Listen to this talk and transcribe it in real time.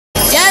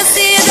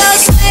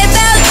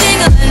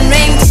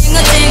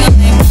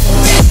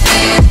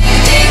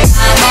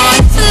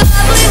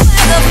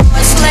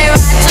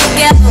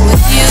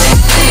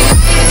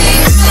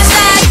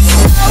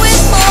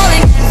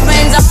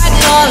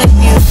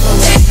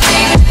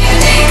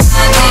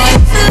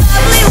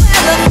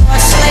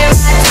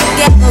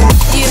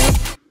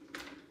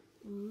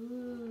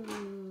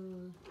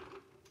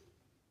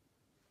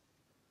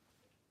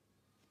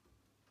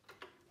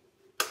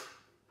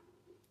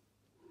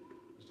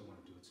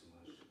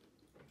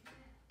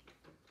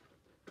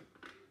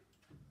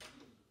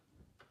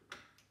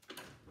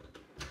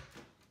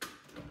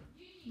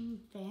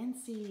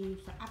Fancy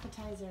for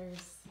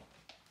appetizers.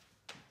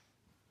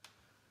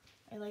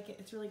 I like it.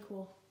 It's really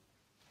cool.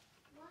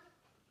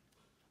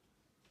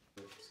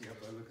 See how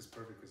my look is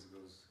perfect because it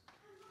goes.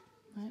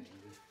 What?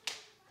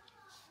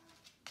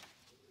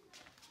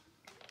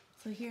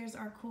 So here's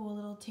our cool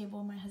little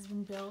table my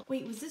husband built.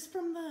 Wait, was this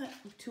from the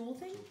tool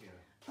thing? Yeah.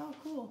 Oh,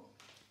 cool.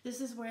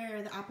 This is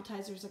where the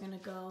appetizers are gonna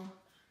go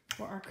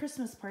for our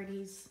Christmas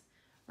parties,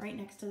 right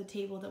next to the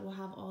table that will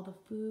have all the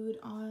food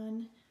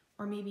on,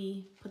 or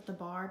maybe put the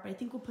bar, but I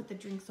think we'll put the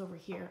drinks over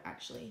here,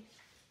 actually.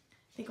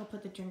 I think I'll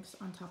put the drinks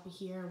on top of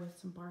here with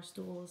some bar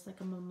stools, like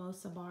a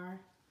mimosa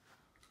bar.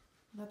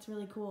 That's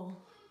really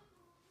cool.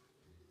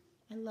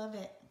 I love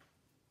it.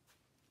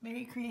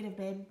 Very creative,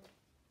 babe.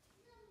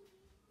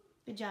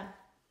 Good job.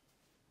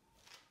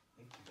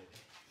 Thank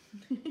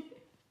you, baby.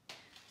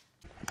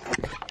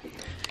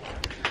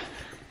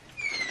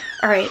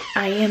 All right,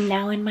 I am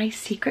now in my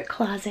secret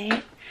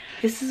closet.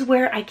 This is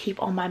where I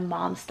keep all my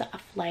mom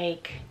stuff,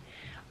 like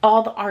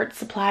all the art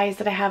supplies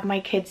that I have my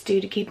kids do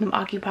to keep them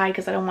occupied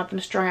because I don't want them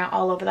strung out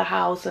all over the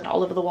house and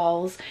all over the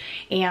walls,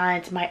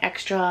 and my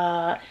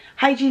extra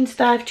hygiene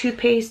stuff,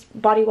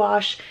 toothpaste, body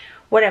wash,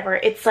 whatever.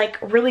 It's like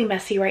really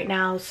messy right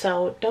now,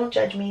 so don't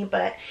judge me,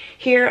 but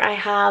here I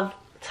have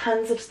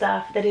tons of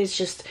stuff that is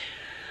just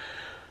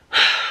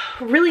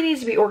really needs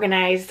to be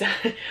organized,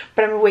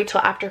 but I'm gonna wait till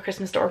after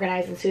Christmas to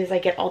organize as soon as I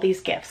get all these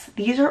gifts.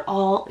 These are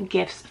all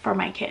gifts for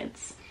my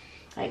kids.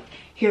 Like,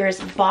 here's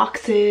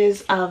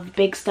boxes of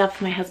big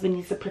stuff my husband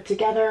needs to put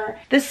together.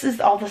 This is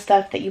all the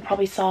stuff that you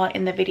probably saw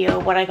in the video,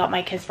 what I got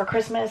my kids for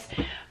Christmas,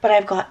 but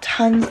I've got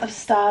tons of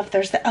stuff.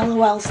 There's the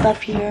LOL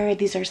stuff here.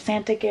 These are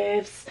Santa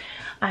gifts.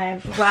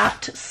 I've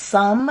wrapped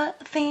some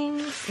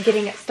things,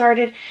 getting it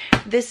started.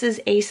 This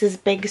is Ace's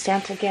big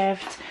Santa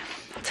gift.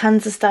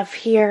 Tons of stuff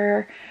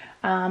here.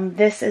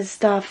 This is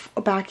stuff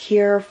back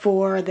here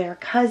for their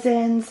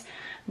cousins.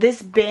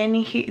 This bin,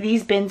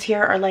 these bins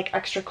here are like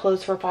extra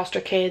clothes for foster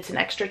kids and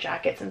extra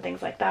jackets and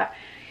things like that.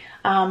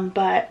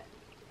 But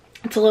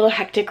it's a little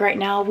hectic right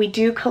now. We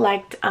do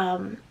collect,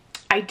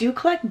 I do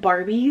collect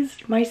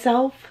Barbies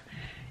myself.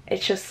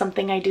 It's just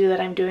something I do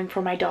that I'm doing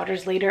for my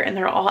daughters later, and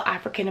they're all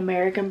African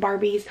American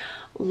Barbies,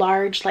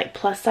 large, like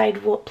plus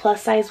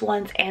size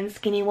ones and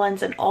skinny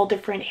ones, and all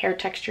different hair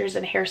textures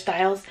and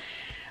hairstyles.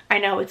 I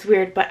know it's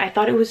weird, but I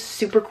thought it was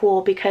super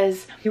cool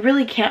because you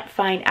really can't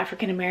find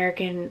African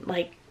American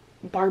like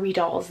Barbie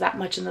dolls that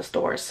much in the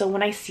stores. So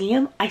when I see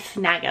them, I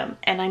snag them,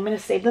 and I'm gonna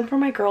save them for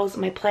my girls.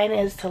 My plan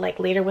is to, like,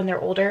 later when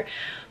they're older,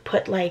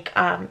 put like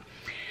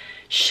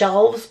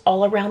shelves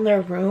all around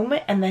their room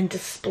and then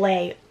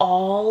display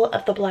all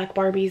of the black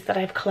Barbies that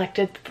I've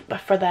collected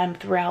for them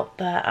throughout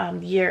the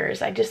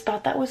years. I just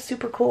thought that was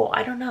super cool.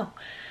 I don't know,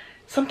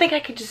 something I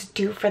could just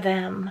do for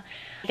them.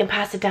 I can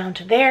pass it down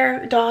to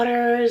their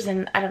daughters,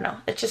 and I don't know,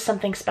 it's just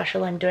something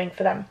special I'm doing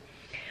for them.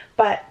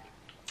 But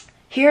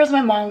here's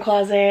my mom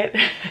closet.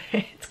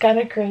 It's kind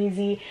of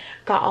crazy.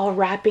 Got all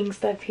wrapping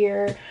stuff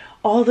here,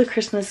 all the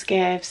Christmas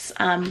gifts.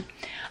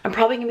 I'm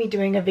probably gonna be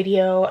doing a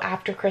video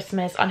after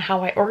Christmas on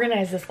how I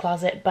organize this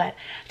closet, but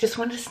I just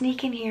wanted to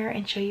sneak in here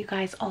and show you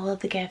guys all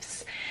of the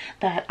gifts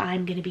that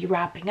I'm gonna be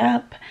wrapping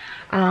up.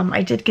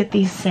 I did get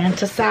these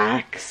Santa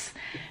sacks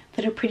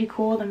that are pretty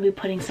cool. Then we'll be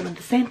putting some of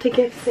the Santa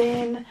gifts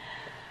in.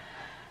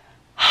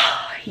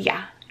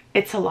 Yeah,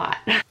 it's a lot.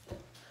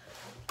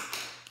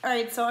 All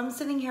right, so I'm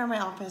sitting here in my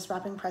office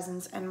wrapping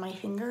presents, and my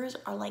fingers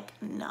are like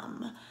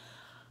numb.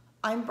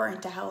 I'm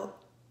burnt out.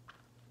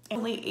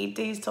 Only 8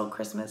 days till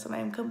Christmas, and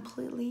I'm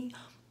completely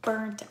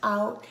burnt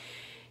out.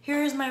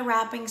 Here's my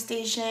wrapping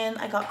station.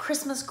 I got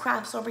Christmas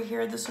crafts over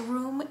here. This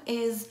room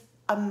is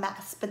a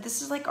mess, but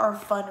this is like our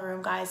fun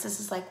room, guys. This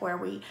is like where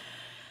we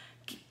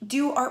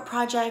do art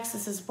projects.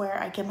 This is where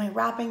I get my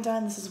wrapping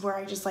done. This is where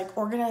I just like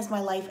organize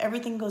my life.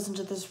 Everything goes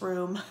into this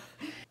room.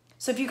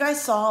 So if you guys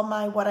saw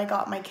my what I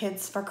got my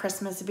kids for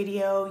Christmas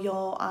video,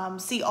 you'll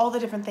see all the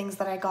different things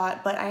that I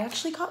got, but I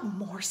actually got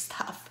more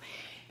stuff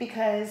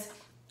because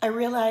I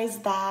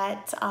realized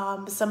that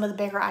some of the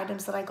bigger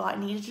items that I got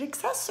needed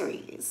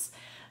accessories.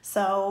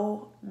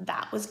 So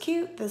that was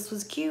cute. This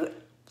was cute.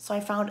 So I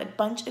found a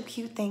bunch of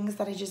cute things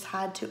that I just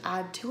had to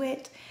add to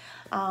it.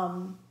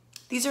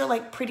 These are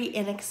like pretty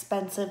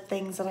inexpensive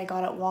things that I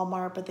got at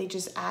Walmart, but they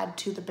just add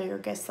to the bigger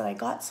gifts that I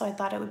got. So I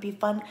thought it would be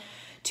fun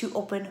to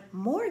open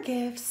more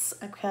gifts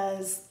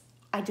because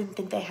I didn't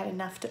think they had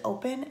enough to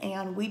open,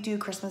 and we do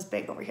Christmas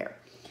big over here.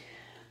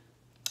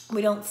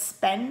 We don't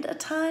spend a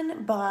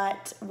ton,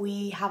 but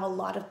we have a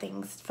lot of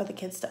things for the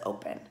kids to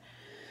open.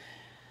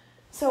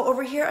 So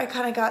over here, I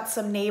kind of got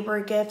some neighbor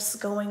gifts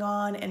going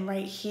on, and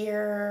right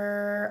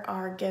here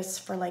are gifts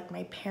for like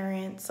my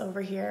parents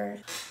over here.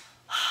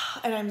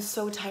 And I'm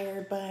so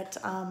tired, but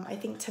I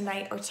think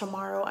tonight or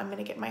tomorrow I'm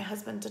gonna get my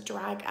husband to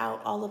drag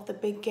out all of the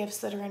big gifts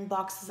that are in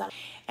boxes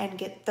and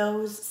get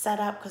those set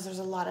up because there's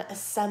a lot of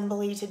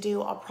assembly to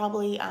do. I'll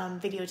probably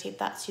videotape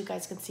that so you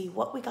guys can see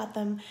what we got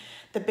them,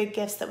 the big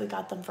gifts that we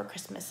got them for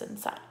Christmas and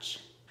such.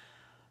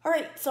 All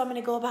right, so I'm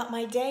gonna go about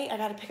my day. I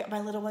gotta pick up my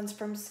little ones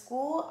from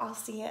school. I'll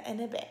see you in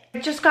a bit. I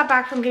just got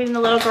back from getting the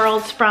little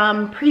girls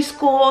from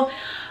preschool.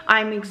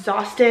 I'm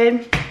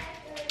exhausted.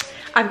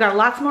 I've got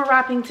lots more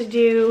wrapping to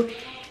do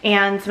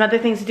and some other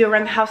things to do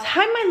around the house.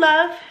 Hi, my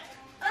love.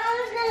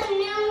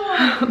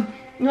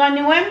 You want a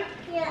new one?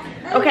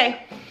 Yeah.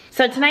 Okay,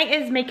 so tonight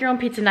is make your own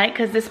pizza night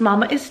because this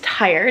mama is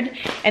tired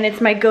and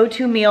it's my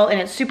go-to meal and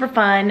it's super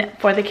fun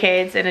for the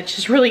kids and it's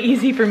just really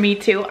easy for me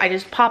too. I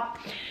just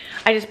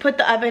put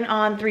the oven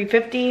on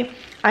 350.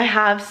 I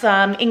have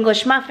some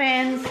English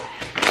muffins,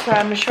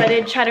 some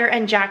shredded cheddar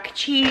and jack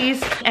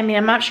cheese. I mean,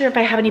 I'm not sure if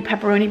I have any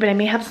pepperoni, but I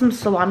may have some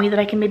salami that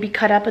I can maybe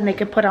cut up and they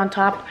can put on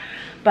top.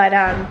 But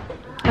I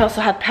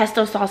also have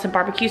pesto sauce and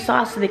barbecue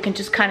sauce so they can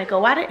just kind of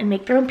go at it and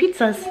make their own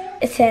pizzas.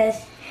 It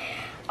says,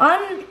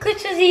 on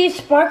Christmas Eve,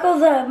 sparkle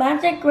the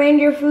magic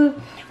reindeer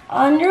food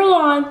on your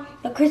lawn.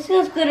 The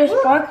Christmas glitter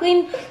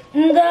sparkling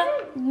in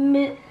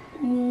the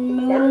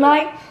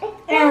moonlight,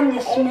 and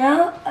the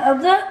smell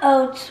of the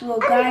oats will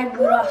guide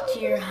Rudolph to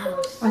your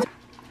house.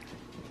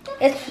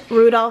 It's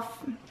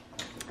Rudolph.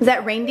 Is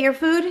that reindeer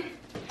food?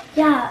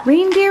 Yeah.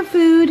 Reindeer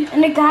food.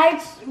 And it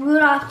guides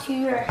Rudolph to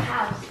your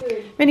house.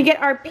 We're gonna get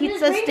our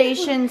pizza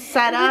station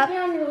set up.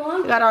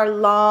 We got our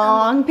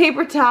long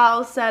paper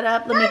towels set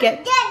up. Let me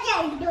get.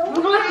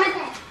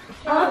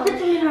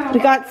 We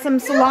got some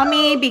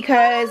salami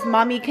because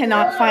mommy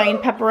cannot find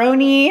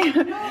pepperoni.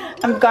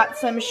 I've got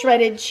some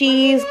shredded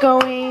cheese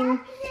going.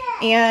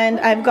 And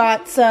I've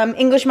got some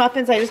English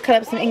muffins. I just cut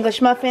up some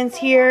English muffins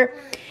here.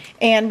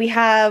 And we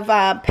have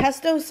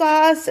pesto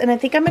sauce. And I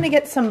think I'm going to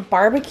get some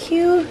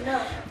barbecue.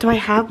 Do I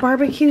have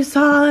barbecue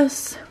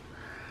sauce?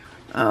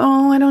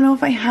 Oh, I don't know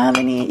if I have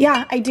any.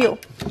 Yeah, I do.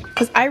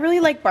 Because I really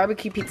like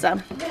barbecue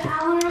pizza.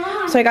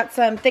 So I got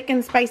some thick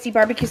and spicy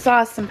barbecue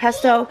sauce, some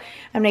pesto.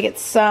 I'm going to get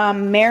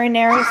some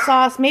marinara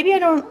sauce. Maybe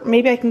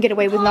I can get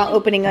away with not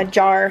opening a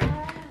jar.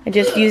 I'm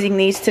just using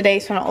these today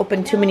so I don't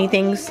open too many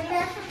things.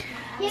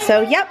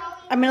 So, yep.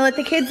 I'm going to let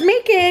the kids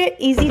make it.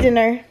 Easy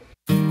dinner.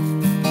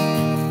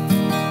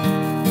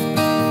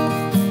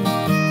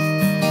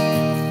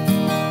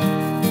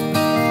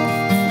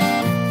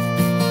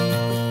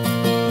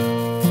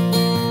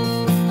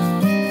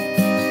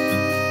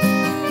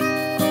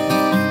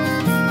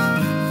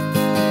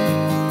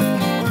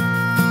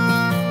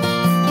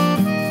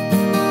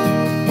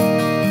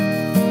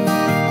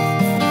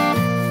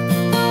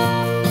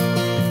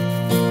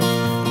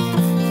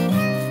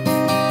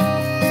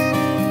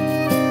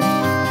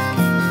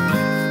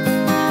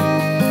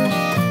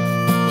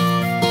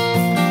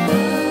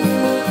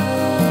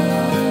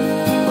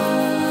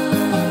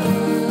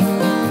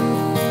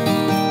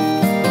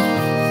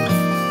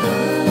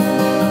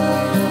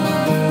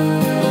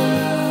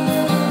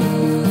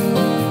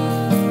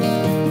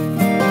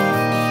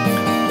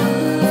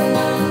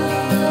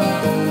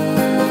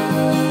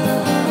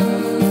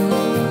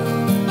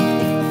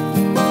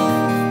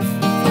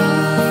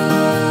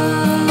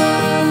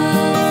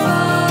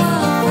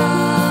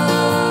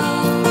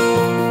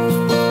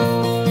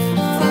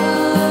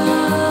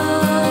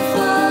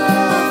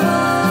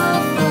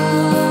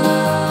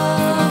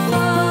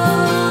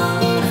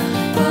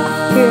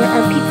 Here,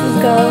 our pizzas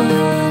go.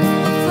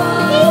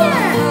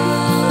 Here.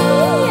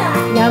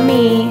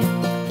 Yummy.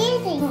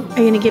 Are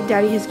you gonna give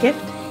Daddy his gift?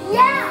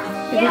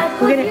 Yeah.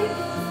 We'll get it.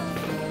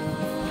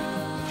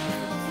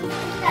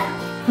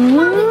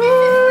 Mommy, this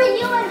is for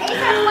you and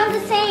Aiden want the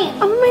same.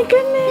 Oh my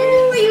goodness. This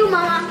is for you,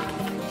 Mama.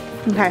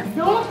 Okay.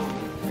 Don't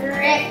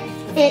rip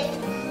it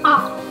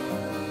off.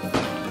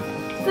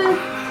 Food.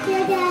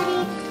 Yeah, Daddy.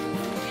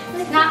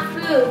 It's not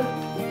food.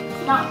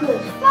 Not food.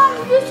 Mom,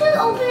 you should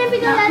open it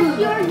because that's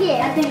your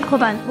gift.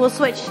 Hold on, we'll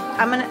switch.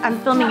 I'm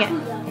filming it.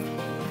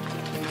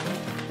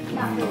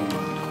 Not food.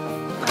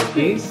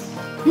 Cookies?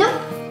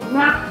 Nope.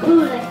 Not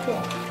food like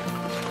this.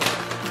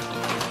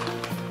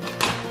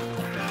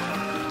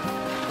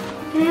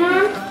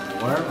 And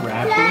More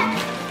wrapping?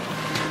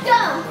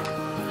 go.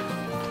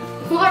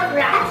 More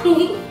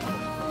wrapping.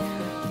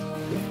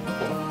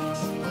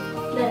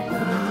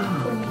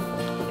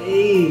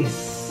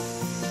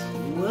 Ace.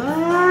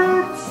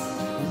 What? Is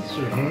this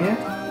your hand?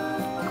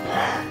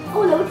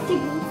 Oh no, it's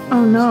sticky.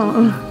 Oh no.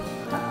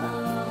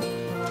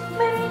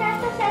 Maybe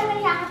that's the same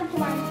thing that happened to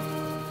mine.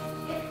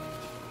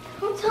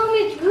 Don't tell me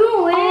it's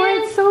ruined. Oh,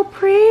 it's so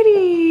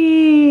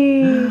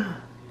pretty. Look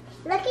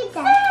at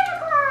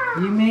that.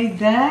 You made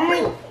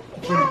that?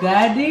 For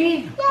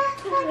Daddy? Yeah,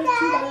 for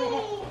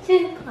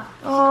Daddy.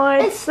 Oh,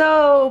 it's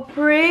so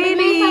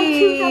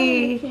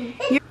pretty.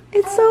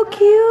 It's It's so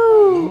cute.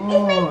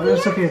 Oh,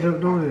 that's okay. Don't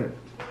do it.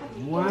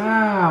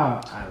 Wow.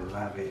 I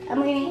love it.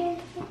 I'm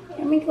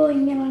gonna go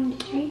and get on the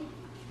tree.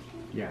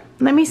 Yeah.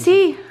 Let me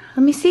see.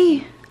 Let me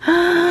see.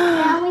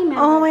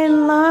 Oh, I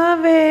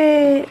love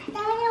it.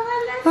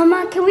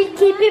 Mama, can we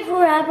keep it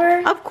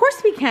forever? Of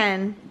course we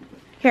can.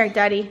 Here,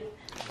 Daddy.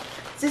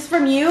 Is this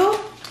from you?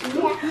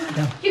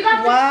 Yeah. You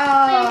got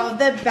Wow,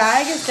 the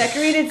bag is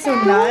decorated so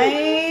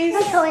nice.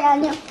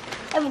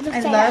 I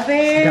love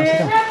it.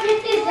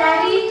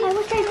 Daddy. I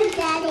wish I did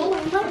Daddy.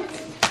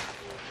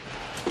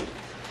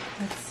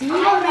 Let's See? Is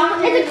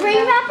it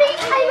green wrapping?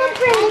 I love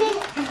green.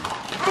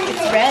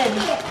 It's red.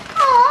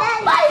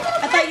 Oh,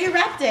 I thought you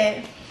wrapped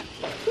it.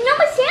 No,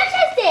 but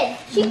Sanchez did.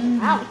 She.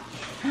 Ow.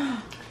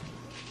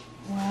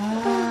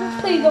 Wow.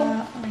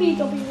 Please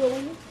don't be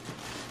ruined.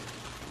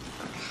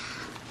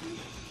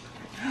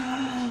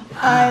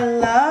 I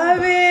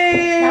love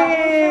it. That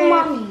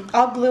one's for mommy.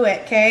 I'll glue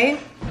it, okay?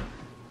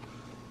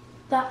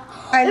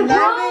 I love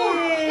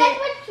it. That's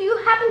what you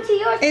happened to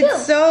yours too.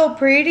 It's so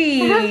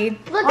pretty.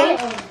 Look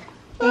at it.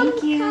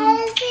 Thank you.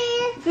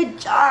 Good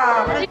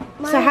job.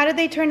 So how did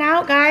they turn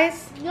out,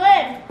 guys?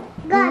 Good.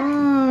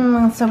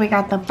 So we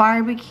got the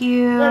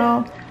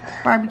barbecue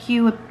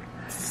with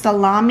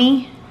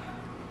salami,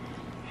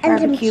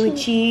 barbecue with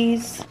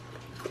cheese.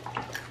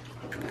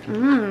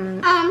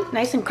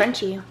 Nice and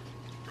crunchy.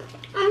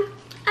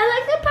 I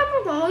like the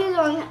pepperoni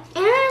one, and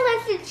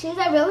I like the cheese.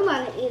 I really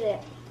want to eat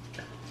it.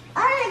 I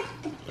like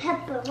the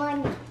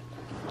pepperoni.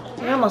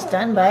 You're almost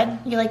done, bud.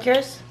 You like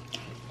yours?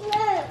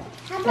 Yeah.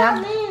 How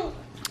about me?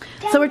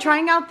 So we're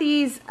trying out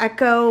these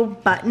Echo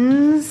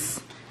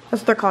buttons.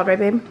 That's what they're called, right,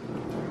 babe?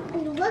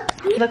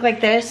 Look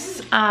like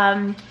this.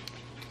 I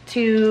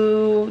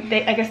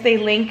guess they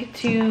link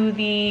to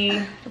the,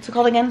 what's it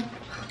called again?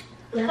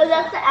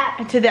 Alexa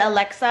app. To the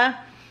Alexa.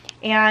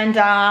 And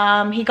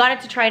he got it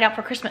to try it out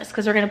for Christmas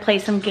because we're gonna play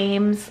some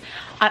games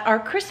at our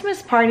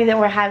Christmas party that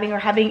we're having. We're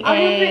having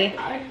a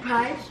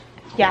prize.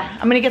 yeah.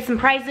 I'm gonna get some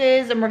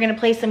prizes and we're gonna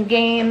play some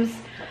games.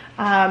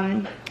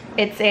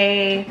 It's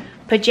a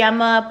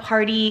pajama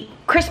party,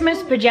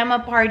 Christmas pajama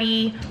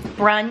party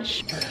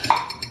brunch.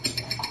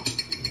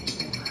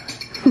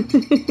 I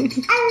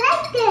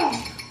like this.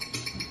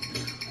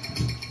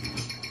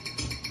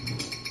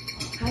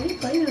 How do you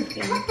play this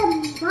game? Cut the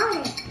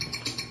wire.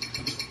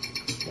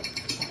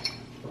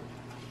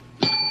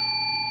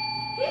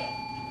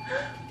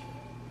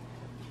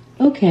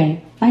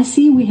 Okay, I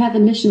see we have a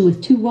mission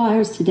with 2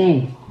 wires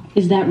today.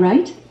 Is that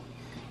right?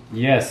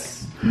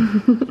 Yes.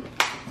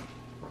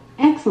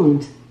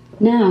 Excellent.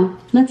 Now,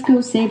 let's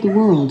go save the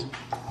world.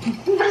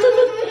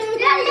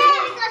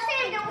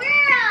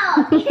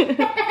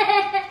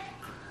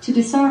 To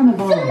disarm a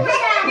bomb,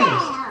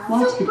 first,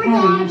 watch the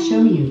pattern I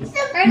show you.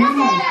 Now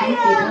take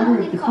the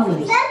order of the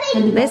colors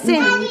and the buttons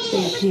in which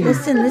they appear.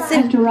 Listen.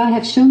 After I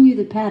have shown you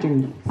the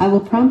pattern, I will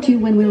prompt you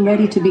when we're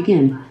ready to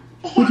begin.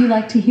 Would you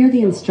like to hear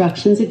the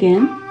instructions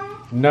again?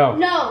 No.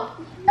 No.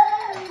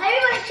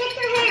 Everyone, check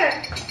your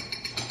hair.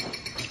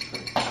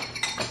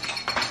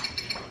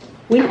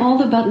 When all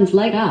the buttons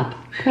light up,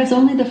 press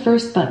only the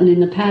first button in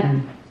the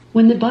pattern.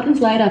 When the buttons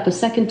light up a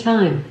second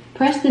time,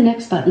 press the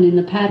next button in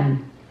the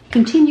pattern.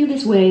 Continue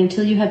this way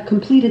until you have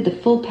completed the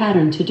full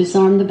pattern to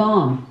disarm the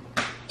bomb.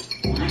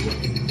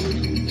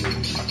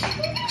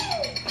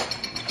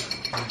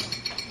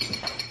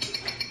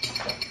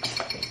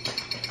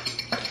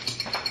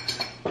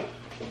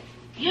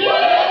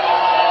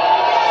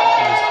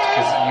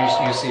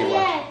 You see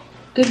what?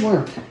 Good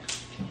work.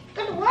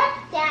 Good work,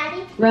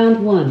 Daddy.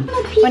 Round 1.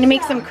 Want to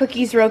make some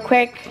cookies real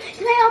quick?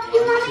 Can I help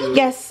you, Mommy?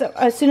 Yes. So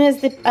as soon as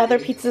the other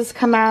pizzas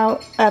come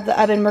out of the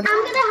oven, we're I'm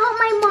gonna help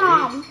my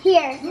mom.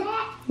 Here.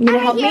 you gonna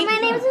help Here, me. my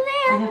name's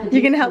Anaya.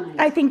 You're gonna help.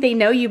 I think they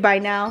know you by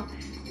now.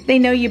 They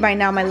know you by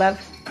now, my love.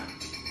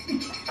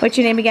 What's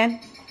your name again?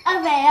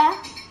 Avea.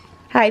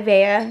 Hi,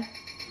 Vea.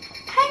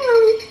 Hi,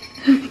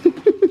 Mommy.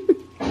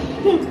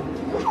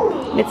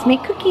 Let's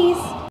make cookies.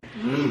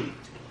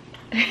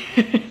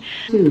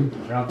 2.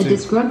 Round A 2.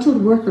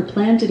 disgruntled worker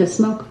planted a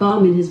smoke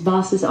bomb in his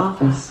boss's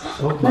office.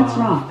 Let's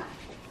rock.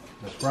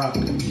 Let's rock.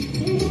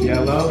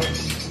 Yellow.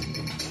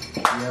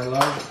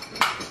 Yellow.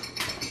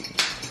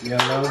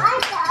 Yellow.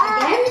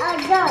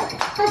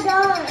 A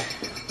dog.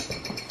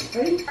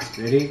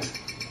 Ready?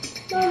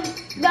 Go.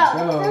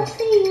 Go.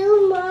 See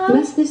you, Mom.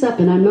 Mess this up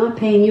and I'm not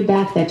paying you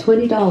back that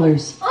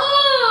 $20.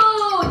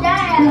 Oh,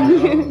 Dad.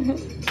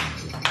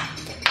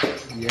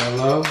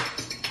 Yellow.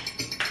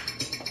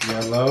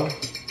 Yellow.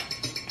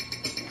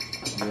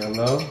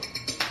 Yellow.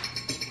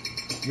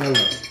 Yellow.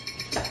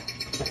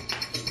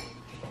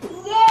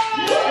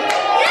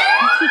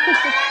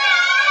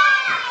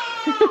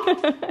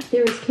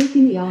 There is cake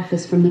in the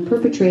office from the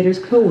perpetrator's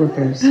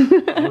co-workers.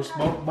 No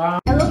smoke bomb.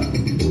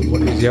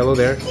 What is yellow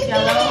there?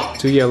 Yellow.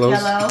 2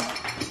 yellows. Yellow.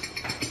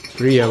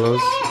 3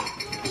 yellows.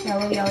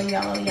 Yellow. Yellow.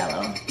 Yellow.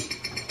 Yellow.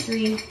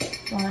 3,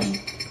 1.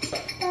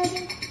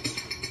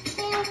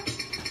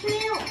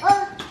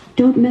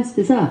 Don't mess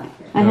this up.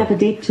 I have a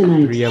date 3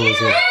 tonight. yellows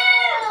here.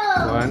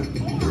 1,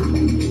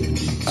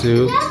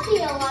 2,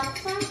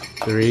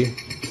 3.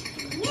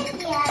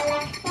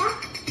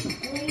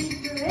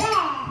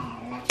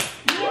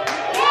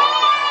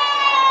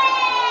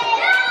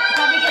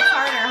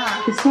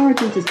 The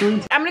sergeant is going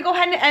to... I'm gonna go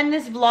ahead and end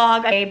this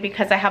vlog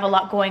because I have a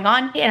lot going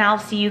on, and I'll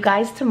see you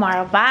guys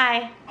tomorrow.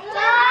 Bye.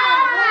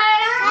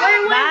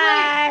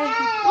 Bye.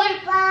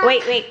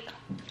 Wait.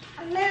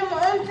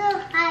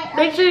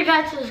 Make sure you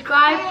guys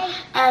subscribe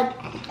and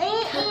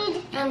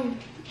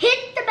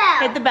hit the bell.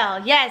 Hit the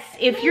bell. Yes,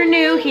 if you're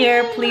new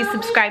here, please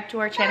subscribe to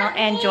our channel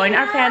and join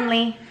our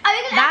family.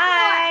 Bye.